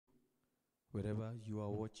wherever you are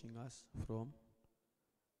watching us from,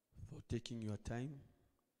 for taking your time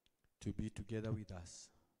to be together with us,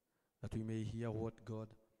 that we may hear what God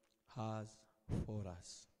has for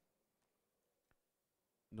us.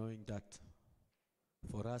 Knowing that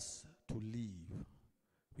for us to live,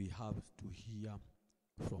 we have to hear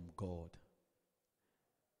from God.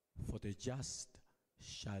 For the just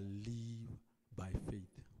shall live by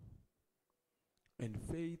faith. And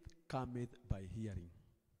faith cometh by hearing,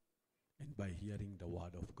 and by hearing the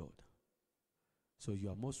word of God. So you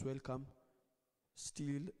are most welcome.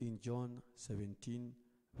 Still in John 17,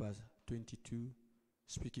 verse 22,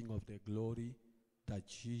 speaking of the glory that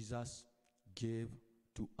Jesus gave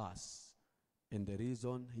to us. And the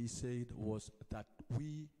reason he said was that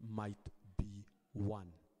we might be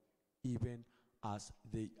one, even as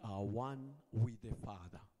they are one with the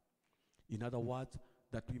Father. In other words,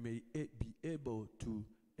 that we may be able to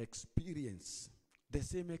experience the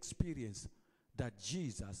same experience that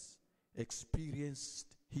Jesus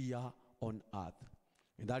experienced here on earth.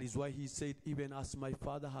 And that is why he said, even as my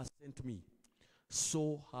Father has sent me,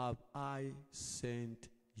 so have I sent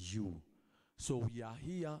you. So we are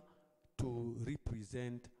here to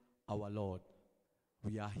represent our Lord.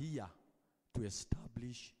 We are here to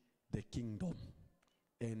establish the kingdom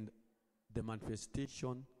and the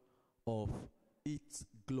manifestation of its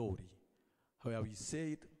glory, where we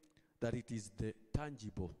said that it is the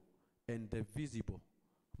tangible and the visible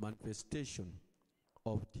manifestation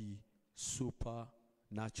of the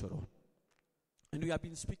supernatural. And we have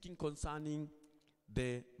been speaking concerning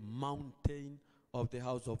the mountain of the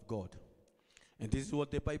house of God. And this is what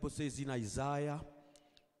the Bible says in Isaiah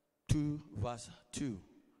 2 verse 2.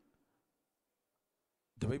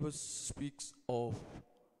 The Bible speaks of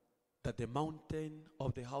that the mountain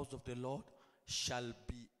of the house of the Lord shall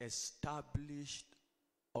be established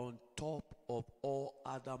on top of all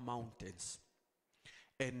other mountains.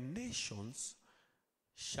 And nations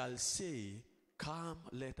shall say, come,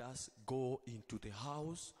 let us go into the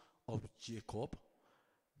house of Jacob,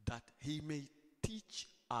 that he may teach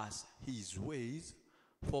us his ways,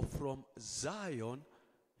 for from Zion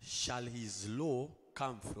shall his law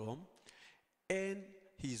come from, and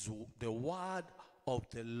the word of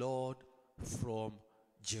the Lord from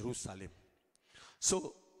Jerusalem.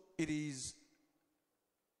 So it is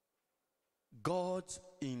God's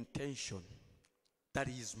intention that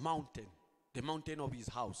his mountain, the mountain of his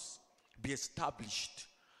house, be established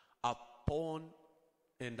upon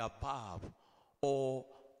and above all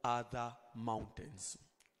other mountains.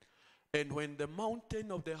 And when the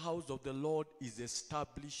mountain of the house of the Lord is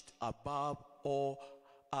established above all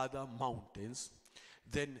other mountains,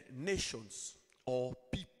 then nations or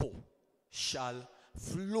people shall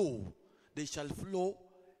flow. They shall flow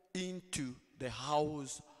into the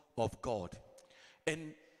house of God.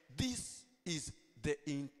 And this is the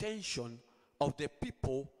intention of the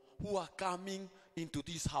people who are coming into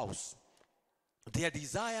this house. Their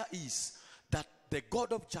desire is that the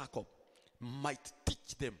God of Jacob might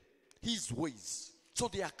teach them his ways. So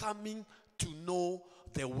they are coming to know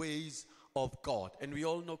the ways of God. And we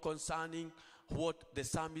all know concerning what the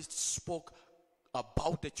psalmist spoke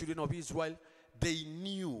about the children of Israel. They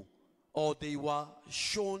knew, or they were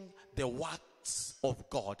shown, the works of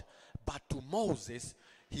God. But to Moses,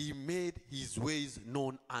 he made his ways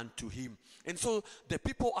known unto him. And so the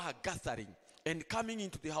people are gathering and coming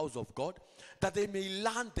into the house of God, that they may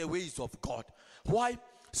learn the ways of God. Why?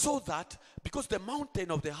 So that, because the mountain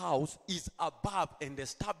of the house is above and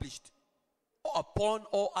established upon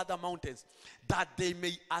all other mountains, that they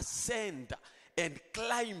may ascend and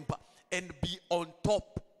climb and be on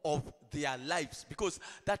top of their lives, because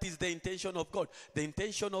that is the intention of God. The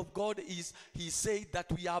intention of God is, he said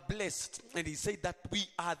that we are blessed, and he said that we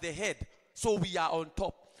are the head, so we are on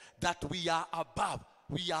top, that we are above,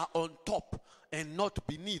 we are on top and not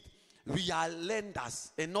beneath. We are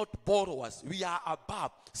lenders and not borrowers. We are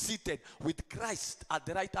above, seated with Christ at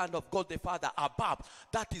the right hand of God the Father, above.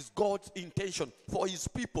 That is God's intention for his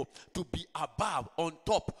people, to be above, on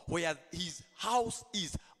top, where his house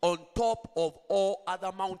is on top of all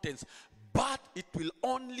other mountains. But it will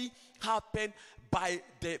only happen by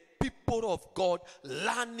the people of God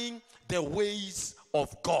learning the ways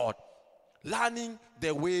of God. Learning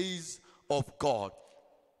the ways of God.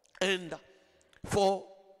 And for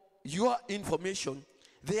your information,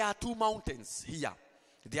 there are two mountains here.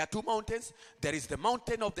 There are two mountains. There is the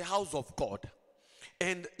mountain of the house of God.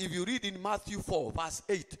 And if you read in Matthew 4 verse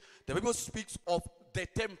 8, the Bible speaks of the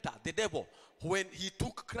tempter, the devil, when he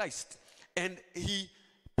took Christ and he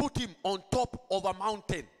put him on top of a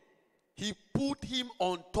mountain. He put him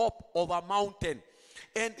on top of a mountain.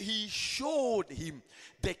 And he showed him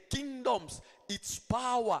the kingdoms, its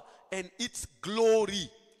power, and its glory.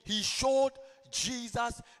 He showed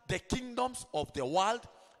Jesus the kingdoms of the world,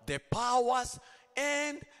 the powers,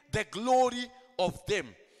 and the glory of them.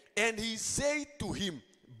 And he said to him,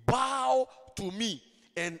 bow to me,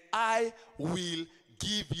 and I will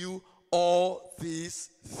give you all these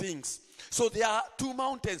things. So there are two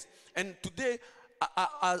mountains. And today,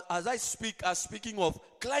 as I speak, I'm speaking of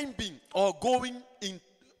climbing or going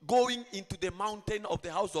into the mountain of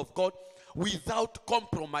the house of God without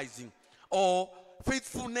compromising, or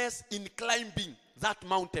faithfulness in climbing that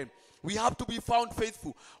mountain. We have to be found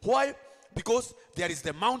faithful. Why? Because there is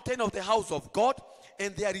the mountain of the house of God,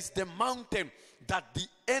 and there is the mountain that the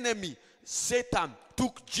enemy, Satan,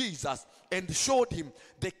 took Jesus and showed him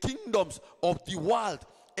the kingdoms of the world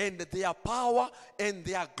and their power and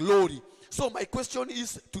their glory. So my question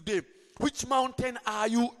is today, which mountain are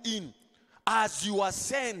you in as you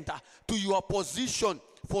ascend to your position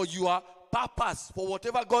for your purpose, for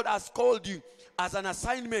whatever God has called you as an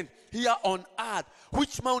assignment here on earth?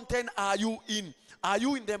 Which mountain are you in? Are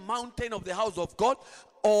you in the mountain of the house of God,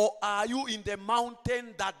 or are you in the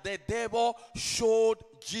mountain that the devil showed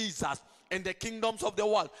Jesus and the kingdoms of the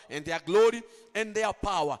world and their glory and their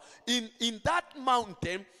power? In that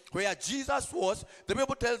mountain where Jesus was, the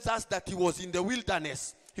Bible tells us that he was in the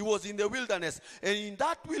wilderness. He was in the wilderness. And in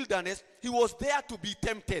that wilderness, he was there to be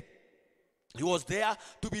tempted. He was there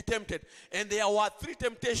to be tempted. And there were three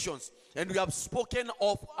temptations. And we have spoken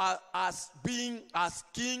of as being as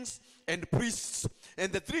kings and priests.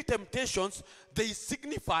 And the three temptations, they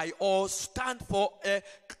signify or stand for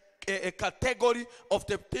a category of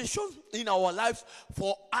temptations in our lives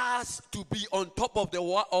for us to be on top of the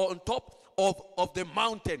or on top of the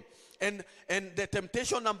mountain. And the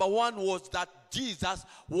temptation number one was that Jesus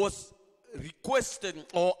was requested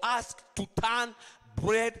or asked to turn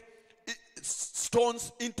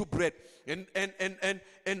stones into bread. And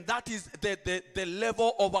that is the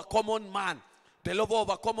level of a common man. The level of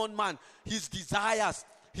a common man. His desires,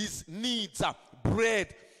 his needs are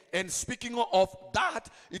bread. And speaking of that,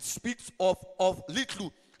 it speaks of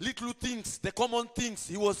little things, the common things.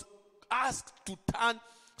 He was asked to turn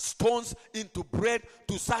stones into bread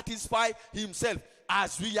to satisfy himself.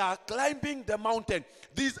 As we are climbing the mountain,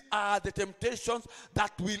 these are the temptations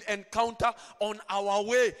that we'll encounter on our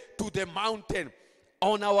way to the mountain.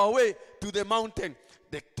 On our way to the mountain,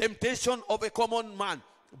 the temptation of a common man,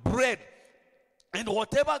 bread. And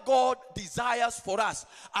whatever God desires for us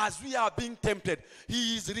as we are being tempted,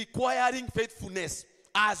 he is requiring faithfulness.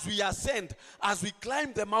 As we ascend, as we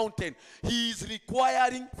climb the mountain, he is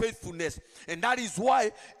requiring faithfulness. And that is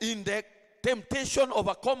why in the temptation of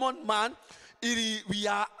a common man, we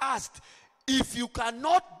are asked, if you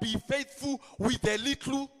cannot be faithful with the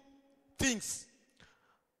little things,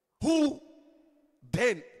 who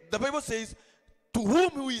then? The Bible says, to whom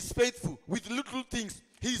who is faithful with little things,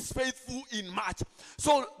 he is faithful in much.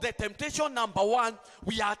 So the temptation number one,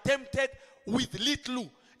 we are tempted with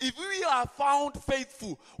little. If we are found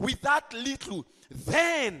faithful with that little,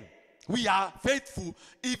 then we are faithful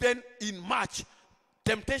even in much.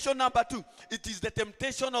 Temptation number two, it is the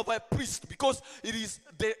temptation of a priest, because it is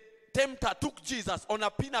the tempter took Jesus on a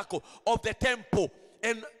pinnacle of the temple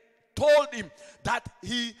and told him that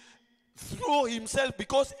he threw himself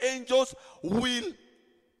because angels will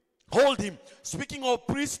hold him. Speaking of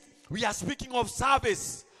priest, we are speaking of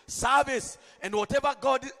service. And whatever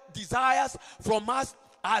God desires from us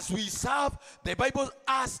as we serve, the Bible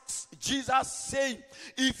asks Jesus, saying,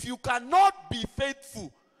 if you cannot be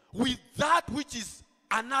faithful with that which is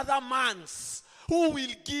another man's, who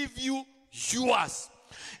will give you yours?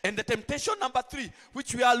 And the temptation number three,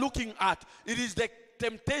 which we are looking at, it is the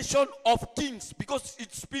temptation of kings, because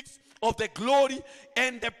it speaks of the glory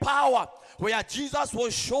and the power, where Jesus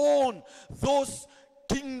was shown those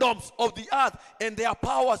kingdoms of the earth and their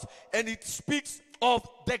powers, and it speaks of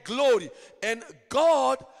the glory. And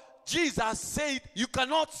God, Jesus said, you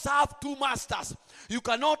cannot serve two masters. You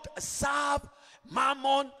cannot serve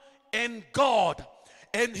Mammon and God.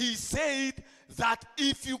 And he said that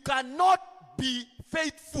if you cannot be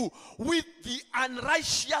faithful with the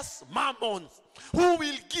unrighteous Mammon, who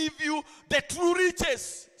will give you the true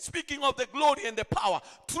riches? Speaking of the glory and the power,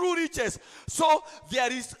 true riches. So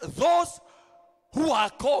there is those who are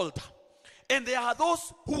called, and there are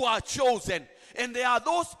those who are chosen, and there are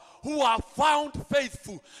those who are found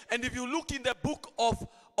faithful. And if you look in the book of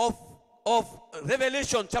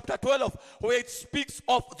Revelation chapter 12, where it speaks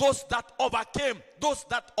of those that overcame,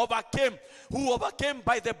 who overcame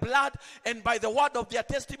by the blood and by the word of their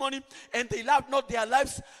testimony, and they loved not their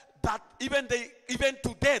lives, that even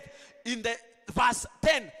to death. In the verse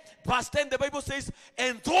 10. Verse 10, the Bible says,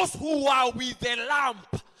 and those who are with the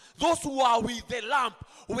lamp, those who are with the lamp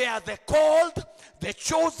were the called, the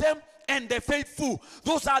chosen, and the faithful.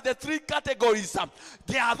 Those are the three categories.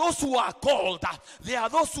 There are those who are called, there are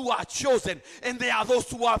those who are chosen, and there are those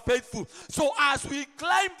who are faithful. So as we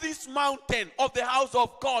climb this mountain of the house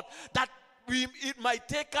of God, that it might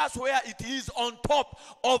take us where it is on top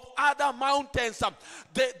of other mountains.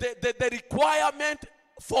 The requirement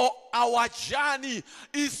for our journey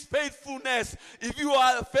is faithfulness. If you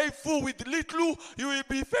are faithful with little, you will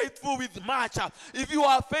be faithful with much. If you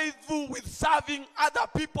are faithful with serving other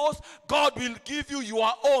people's, God will give you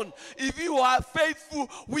your own. If you are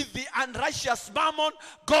faithful with the unrighteous mammon,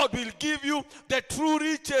 God will give you the true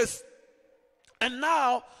riches. And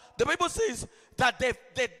now the Bible says that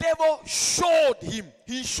the devil showed him.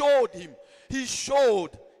 He showed him. He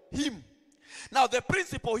showed him. Now the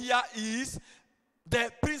principle here is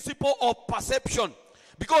the principle of perception,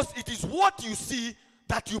 because it is what you see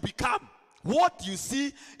that you become. What you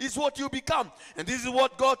see is what you become. And this is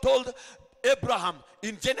what God told Abraham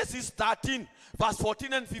in Genesis 13 verse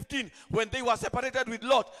 14 and 15, when they were separated with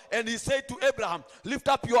Lot. And he said to Abraham, lift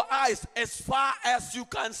up your eyes as far as you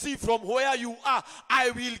can see from where you are, I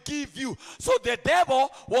will give you. So the devil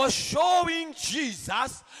was showing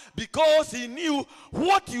Jesus, because he knew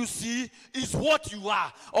what you see is what you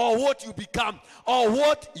are, or what you become, or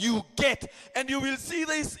what you get. And you will see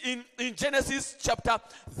this in Genesis chapter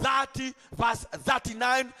 30 verse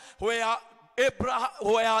 39, where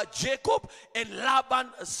Jacob and Laban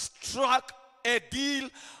struck a deal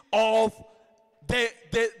of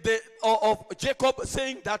of Jacob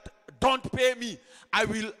saying that, don't pay me, I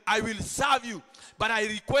will serve you, but I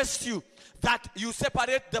request you that you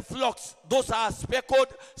separate the flocks. Those are speckled,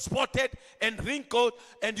 spotted, and wrinkled,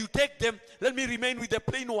 and you take them. Let me remain with the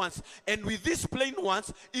plain ones. And with these plain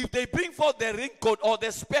ones, if they bring forth the wrinkled or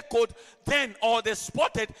the speckled, then, or the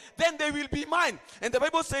spotted, then they will be mine. And the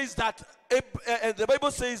Bible says that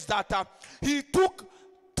he took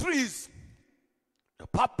trees,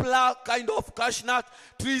 poplar kind of cashew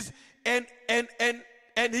trees, and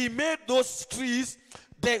he made those trees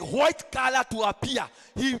the white color to appear.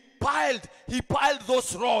 He piled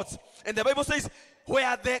those rods. And the Bible says,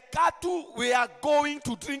 where the cattle were going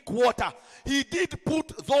to drink water, he did put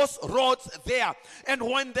those rods there. And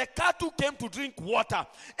when the cattle came to drink water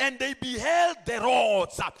and they beheld the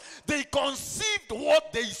rods, they conceived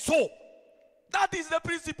what they saw. That is the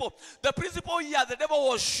principle. The principle here, the devil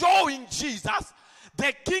was showing Jesus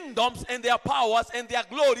their kingdoms and their powers and their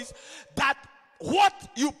glories, that what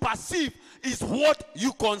you perceive is what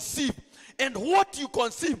you conceive. And what you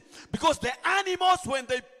conceive, because the animals, when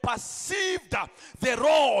they perceived the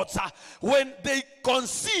rods, when they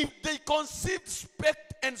conceived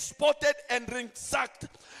specked and spotted and ring-sacked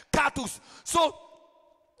cattle. So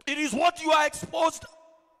it is what you are exposed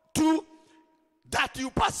to that you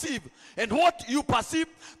perceive. And what you perceive,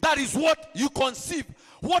 that is what you conceive.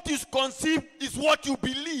 What you conceive is what you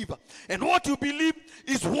believe. And what you believe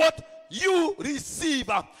is what you receive.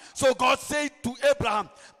 So God said to Abraham,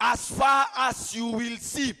 as far as you will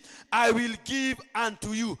see, I will give unto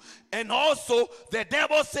you. And also the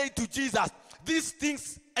devil said to Jesus, these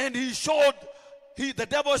things, and the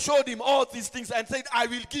devil showed him all these things and said, I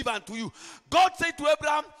will give unto you. God said to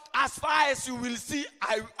Abraham, as far as you will see,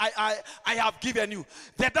 I have given you.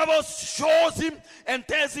 The devil shows him and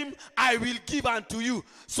tells him, I will give unto you.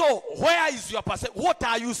 So where is your perception? What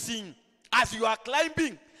are you seeing as you are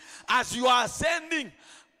climbing, as you are ascending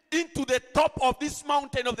into the top of this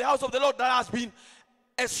mountain of the house of the Lord that has been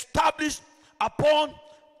established upon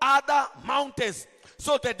other mountains?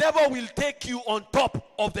 So the devil will take you on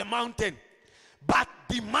top of the mountain, but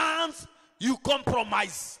demands you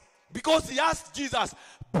compromise. Because he asked Jesus,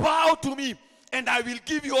 bow to me and I will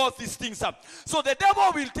give you all these things up. So the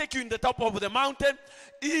devil will take you in the top of the mountain,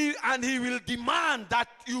 and he will demand that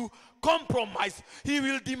you compromise. He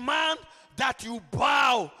will demand that you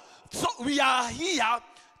bow. So we are here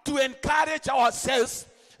to encourage ourselves,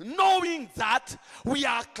 knowing that we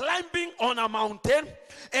are climbing on a mountain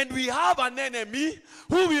and we have an enemy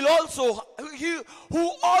who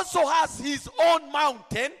also has his own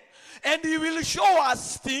mountain. And he will show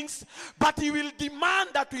us things, but he will demand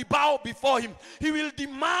that we bow before him. He will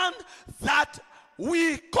demand that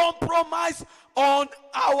we compromise on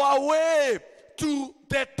our way to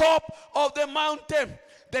the top of the mountain.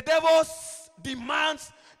 The devil's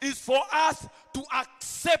demands is for us to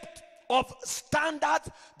accept of standards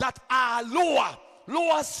that are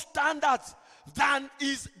lower standards. than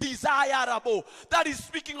is desirable. That is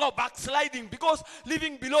speaking of backsliding, because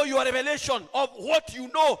living below your revelation of what you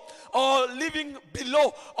know, or living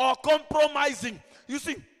below or compromising. You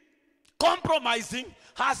see, compromising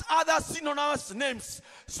has other synonymous names.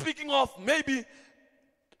 Speaking of, maybe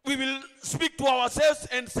we will speak to ourselves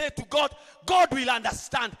and say to God, God will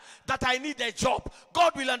understand that I need a job.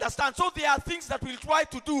 God will understand. So there are things that we'll try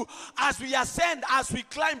to do as we ascend, as we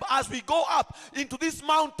climb, as we go up into this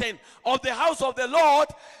mountain of the house of the Lord.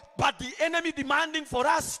 But the enemy demanding for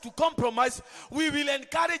us to compromise, we will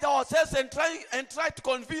encourage ourselves and try to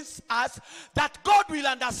convince us that God will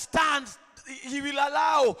understand. He will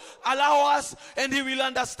allow us, and he will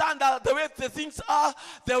understand that the way the things are,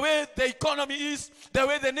 the way the economy is, the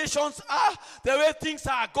way the nations are, the way things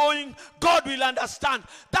are going, God will understand.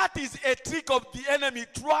 That is a trick of the enemy,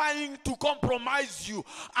 trying to compromise you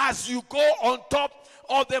as you go on top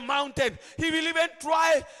of the mountain. He will even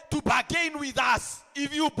try to bargain with us.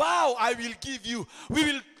 If you bow, I will give you. We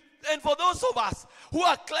will. And for those of us who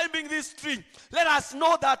are climbing this tree, let us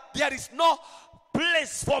know that there is no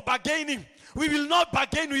place for bargaining. We will not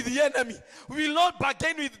bargain with the enemy. We will not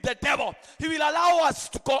bargain with the devil. He will allow us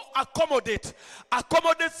to accommodate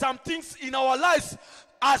some things in our lives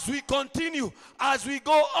as we continue, as we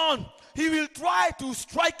go on. He will try to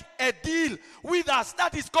strike a deal with us.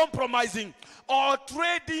 That is compromising or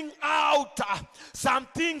trading out some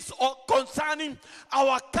things concerning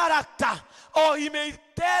our character. Or he may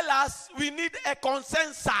tell us we need a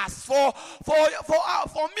consensus for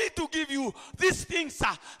me to give you these things.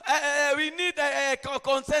 We need a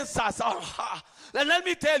consensus. And let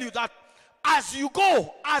me tell you that as you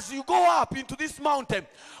go up into this mountain,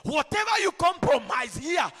 whatever you compromise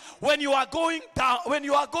here, when you are going down, when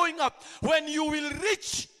you are going up, when you will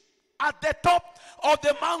reach at the top of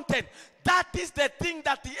the mountain, that is the thing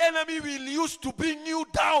that the enemy will use to bring you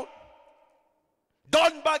down.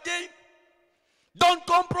 Don't bargain. Don't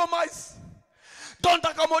compromise. Don't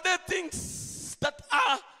accommodate things that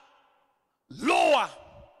are lower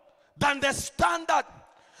than the standard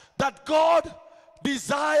that God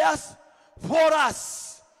desires for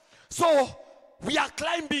us. So we are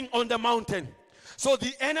climbing on the mountain. So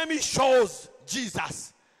the enemy shows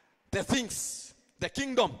Jesus the things, the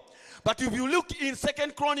kingdom. But if you look in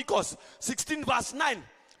 2 Chronicles 16 verse 9,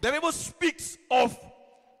 the Bible speaks of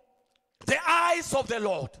the eyes of the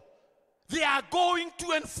Lord. They are going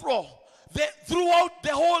to and fro throughout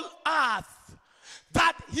the whole earth,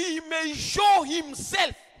 that he may show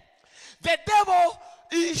himself. The devil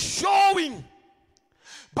is showing,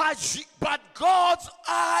 but God's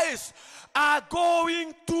eyes are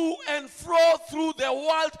going to and fro through the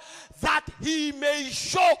world, that he may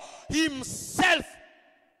show himself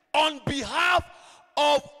on behalf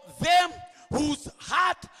of them whose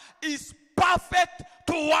heart is perfect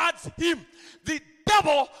towards him. The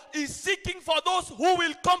devil is seeking for those who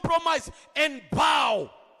will compromise and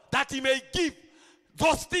bow, that he may give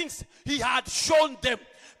those things he had shown them.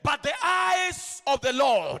 But the eyes of the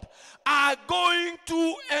Lord are going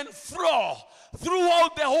to and fro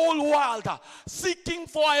throughout the whole world, seeking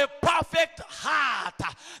for a perfect heart.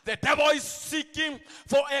 The devil is seeking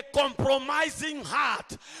for a compromising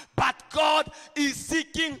heart, but God is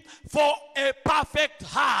seeking for a perfect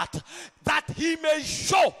heart, that he may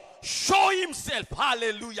show himself.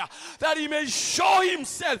 Hallelujah. That he may show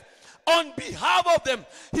himself on behalf of them.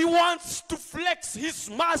 He wants to flex his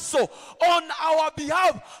muscle on our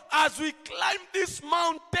behalf as we climb this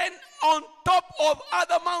mountain on top of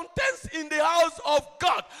other mountains in the house of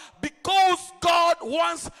God, because God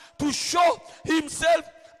wants to show himself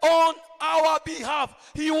on our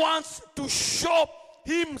behalf. He wants to show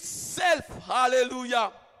himself.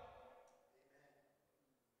 Hallelujah.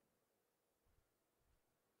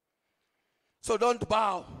 So don't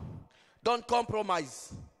bow. Don't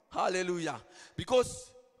compromise. Hallelujah.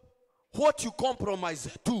 Because what you compromise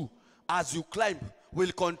to as you climb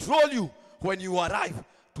will control you when you arrive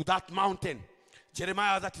to that mountain.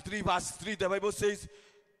 Jeremiah 33 verse 3, the Bible says,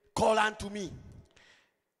 call unto me,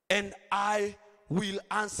 and I will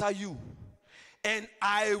answer you, and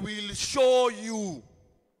I will show you.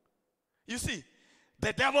 You see,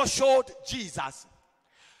 the devil showed Jesus.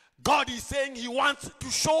 God is saying he wants to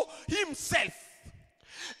show himself.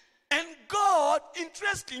 And God,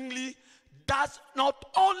 interestingly, does not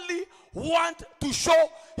only want to show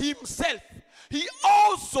himself, he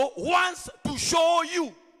also wants to show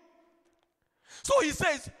you. So he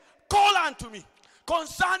says, call unto me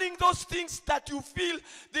concerning those things that you feel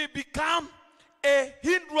they become a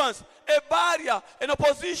hindrance, a barrier, an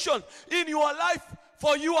opposition in your life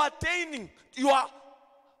for you attaining your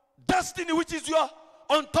destiny, which is your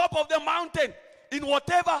on top of the mountain, in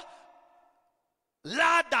whatever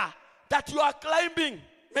ladder that you are climbing,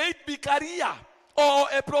 may it be career or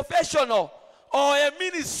a professional or a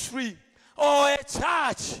ministry or a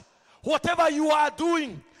church, whatever you are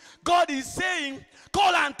doing, God is saying,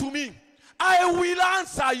 call unto me. I will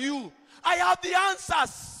answer you. I have the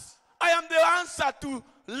answers. I am the answer to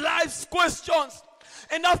life's questions.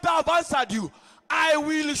 And after I've answered you, I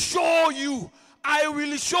will show you. I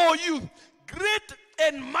will show you great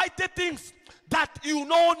and mighty things that you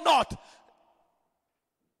know not.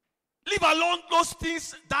 Leave alone those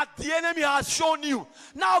things that the enemy has shown you.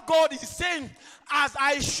 Now God is saying, as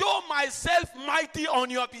I show myself mighty on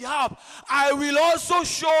your behalf, I will also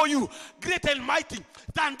show you great and mighty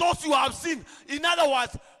than those you have seen. In other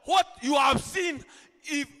words, what you have seen,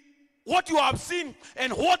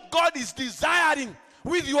 and what God is desiring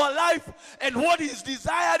with your life, and what He is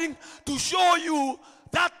desiring to show you,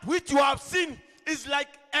 that which you have seen is like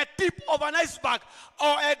a tip of an iceberg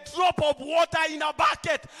or a drop of water in a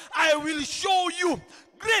bucket. I will show you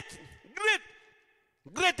great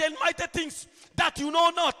and mighty things that you know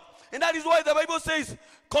not. And that is why the Bible says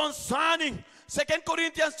concerning 2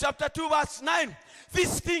 Corinthians chapter 2 verse 9,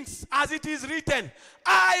 these things as it is written,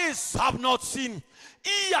 eyes have not seen,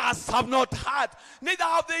 ears have not heard, neither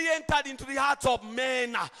have they entered into the hearts of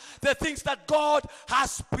men, the things that God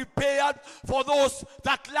has prepared for those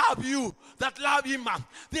that love you, that love Him.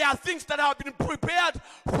 There are things that have been prepared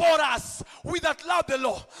for us, we that love the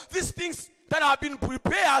Lord. These things that have been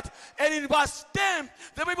prepared, and in verse 10,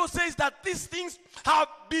 the Bible says that these things have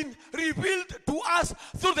been revealed to us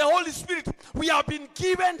through the Holy Spirit. We have been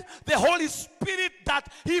given the Holy Spirit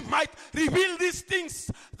that He might reveal these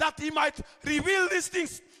things,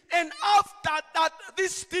 And after that,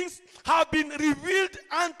 these things have been revealed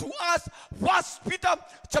unto us. 1 Peter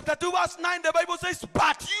chapter 2 verse 9, the Bible says,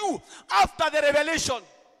 but you, after the revelation.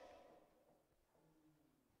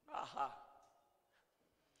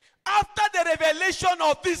 After the revelation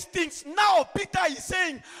of these things, now Peter is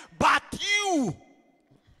saying, but you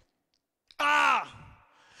are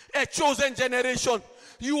a chosen generation.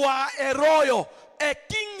 You are a royal, a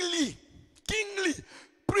kingly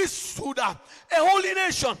priesthood, a holy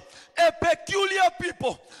nation, a peculiar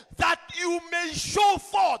people, that you may show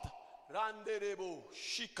forth.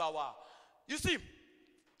 You see,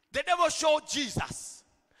 the devil showed Jesus,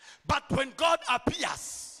 but when God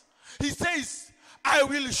appears, He says, I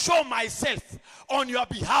will show myself on your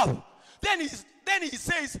behalf. Then he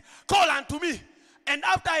says, call unto me. And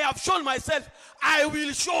after I have shown myself, I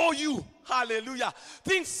will show you. Hallelujah.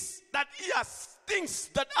 Things that ears,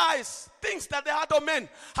 things that eyes, things that the heart of men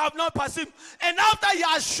have not perceived. And after He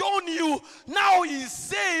has shown you, now He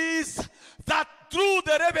says that through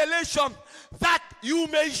the revelation, that you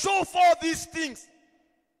may show forth these things.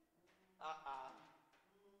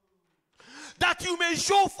 That you may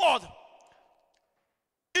show forth.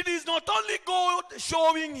 It is not only God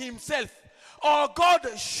showing Himself or God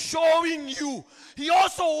showing you. He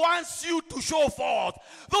also wants you to show forth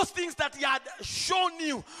those things that He had shown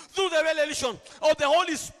you through the revelation of the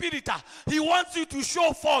Holy Spirit. He wants you to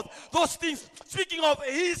show forth those things. Speaking of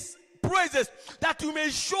His praises, that you may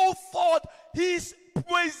show forth His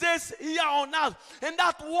praises here on earth. And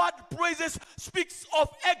that word praises speaks of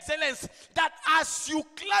excellence, that as you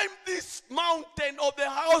climb this mountain of the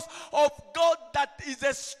house of God that is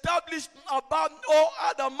established above all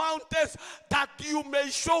other mountains, that you may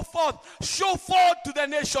show forth to the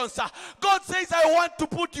nations. God says, I want to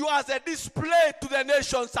put you as a display to the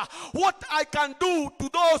nations. What I can do to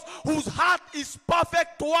those whose heart is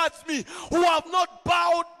perfect towards me, who have not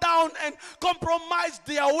bowed down and compromised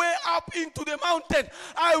their way up into the mountain,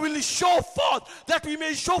 I will show forth, that we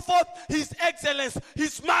may show forth His excellence,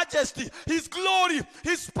 His majesty, His glory,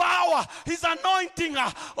 His power, His anointing.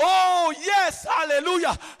 Oh yes,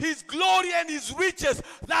 hallelujah. His glory and His riches,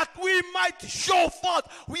 that we might show forth.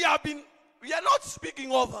 We are not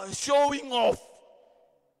speaking of showing off.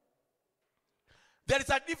 There is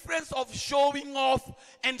a difference of showing off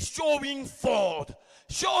and showing forth.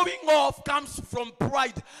 Showing off comes from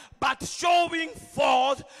pride, but showing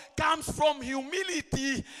forth comes from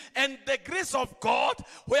humility and the grace of God,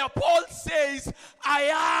 where Paul says,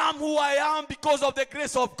 I am who I am because of the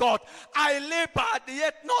grace of God. I labored,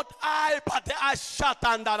 yet not I, but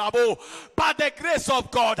the grace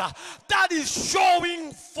of God. That is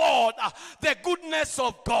showing forth the goodness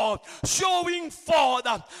of God, showing forth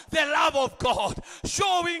the love of God,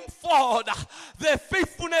 showing forth the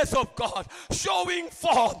faithfulness faithfulness of God, showing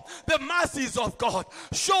forth the mercies of God,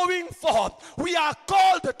 showing forth. We are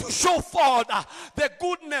called to show forth the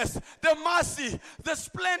goodness, the mercy, the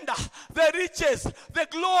splendor, the riches, the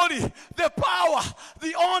glory, the power,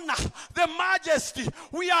 the honor, the majesty.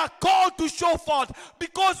 We are called to show forth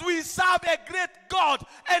because we serve a great God,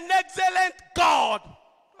 an excellent God.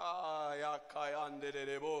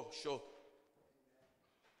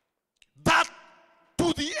 That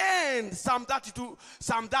to the end, Psalm 32,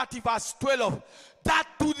 Psalm 30 verse 12, that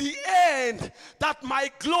to the end, that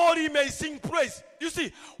my glory may sing praise. You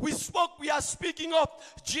see, we are speaking of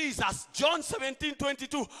Jesus, John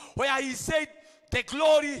 17:22, where he said, the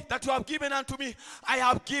glory that you have given unto me, I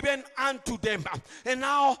have given unto them. And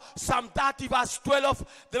now, Psalm 30 verse 12,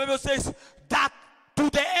 the Bible says, that to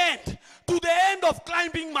the end of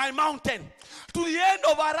climbing my mountain, to the end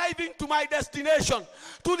of arriving to my destination,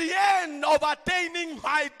 to the end of attaining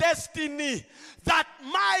my destiny, that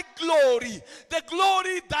my glory, the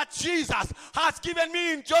glory that Jesus has given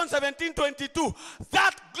me in John 17:22,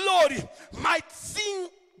 that glory might sing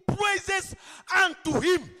praises unto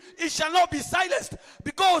him. It shall not be silenced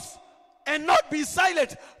not be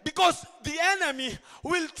silent, because the enemy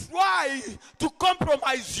will try to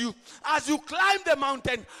compromise you as you climb the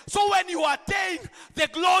mountain. So when you attain, the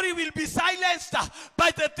glory will be silenced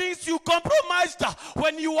by the things you compromised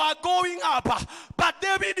when you are going up. But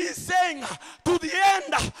David is saying, to the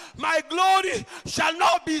end, my glory shall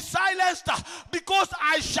not be silenced, because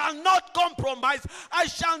I shall not compromise. I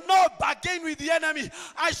shall not bargain with the enemy.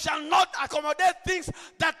 I shall not accommodate things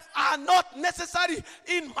that are not necessary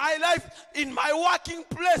in my life, in my working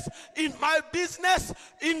place, in my business,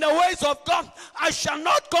 in the ways of God. I shall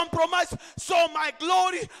not compromise, so my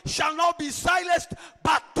glory shall not be silenced,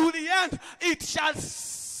 but to the end it shall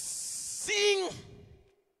sing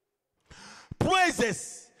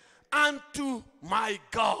praises unto my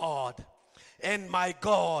God. And my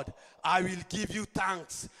God, I will give you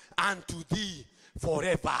thanks unto thee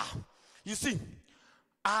forever. You see,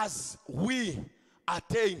 as we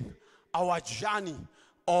attain our journey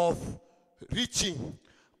of reaching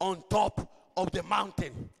on top of the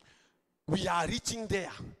mountain, we are reaching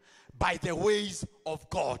there by the ways of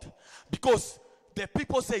God. Because the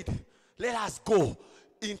people said, let us go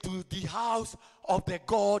into the house of the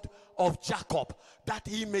God of Jacob, that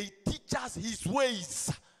he may teach us his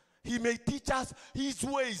ways. He may teach us his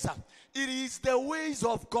ways. It is the ways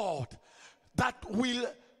of God that will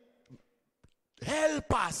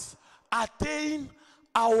help us attain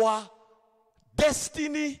our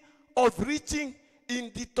destiny of reaching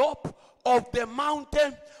in the top of the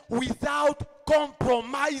mountain without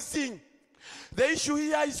compromising. The issue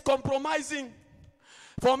here is compromising.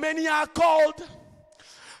 For many are called,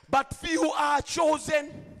 but few are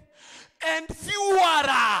chosen, and fewer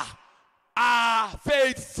are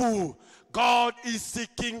faithful. God is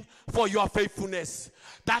seeking for your faithfulness,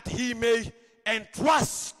 that he may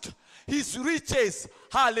entrust his riches,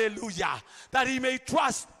 hallelujah, that he may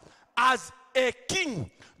trust as a king.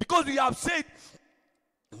 Because we have said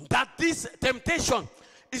that this temptation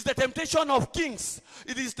is the temptation of kings.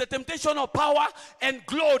 It is the temptation of power and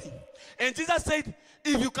glory. And Jesus said,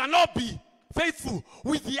 if you cannot be faithful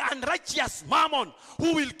with the unrighteous mammon,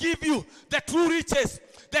 who will give you the true riches?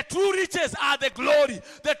 The true riches are the glory.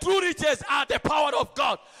 The true riches are the power of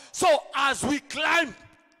God. So as we climb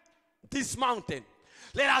this mountain,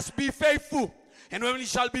 let us be faithful. And when we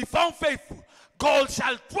shall be found faithful, God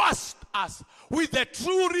shall trust us with the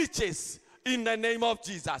true riches in the name of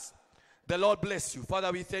Jesus. The Lord bless you.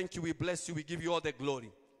 Father, we thank you. We bless you. We give you all the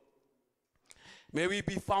glory. May we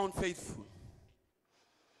be found faithful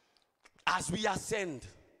as we ascend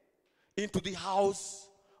into the house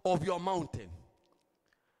of your mountain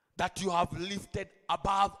that you have lifted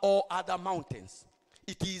above all other mountains.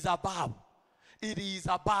 It is above. It is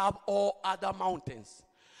above all other mountains.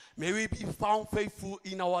 May we be found faithful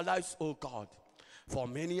in our lives, O God. For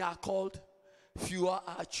many are called, fewer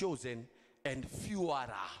are chosen, and fewer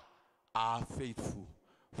are faithful.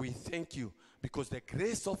 We thank you because the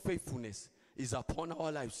grace of faithfulness is upon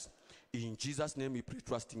our lives. In Jesus' name we pray,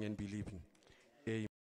 trusting and believing.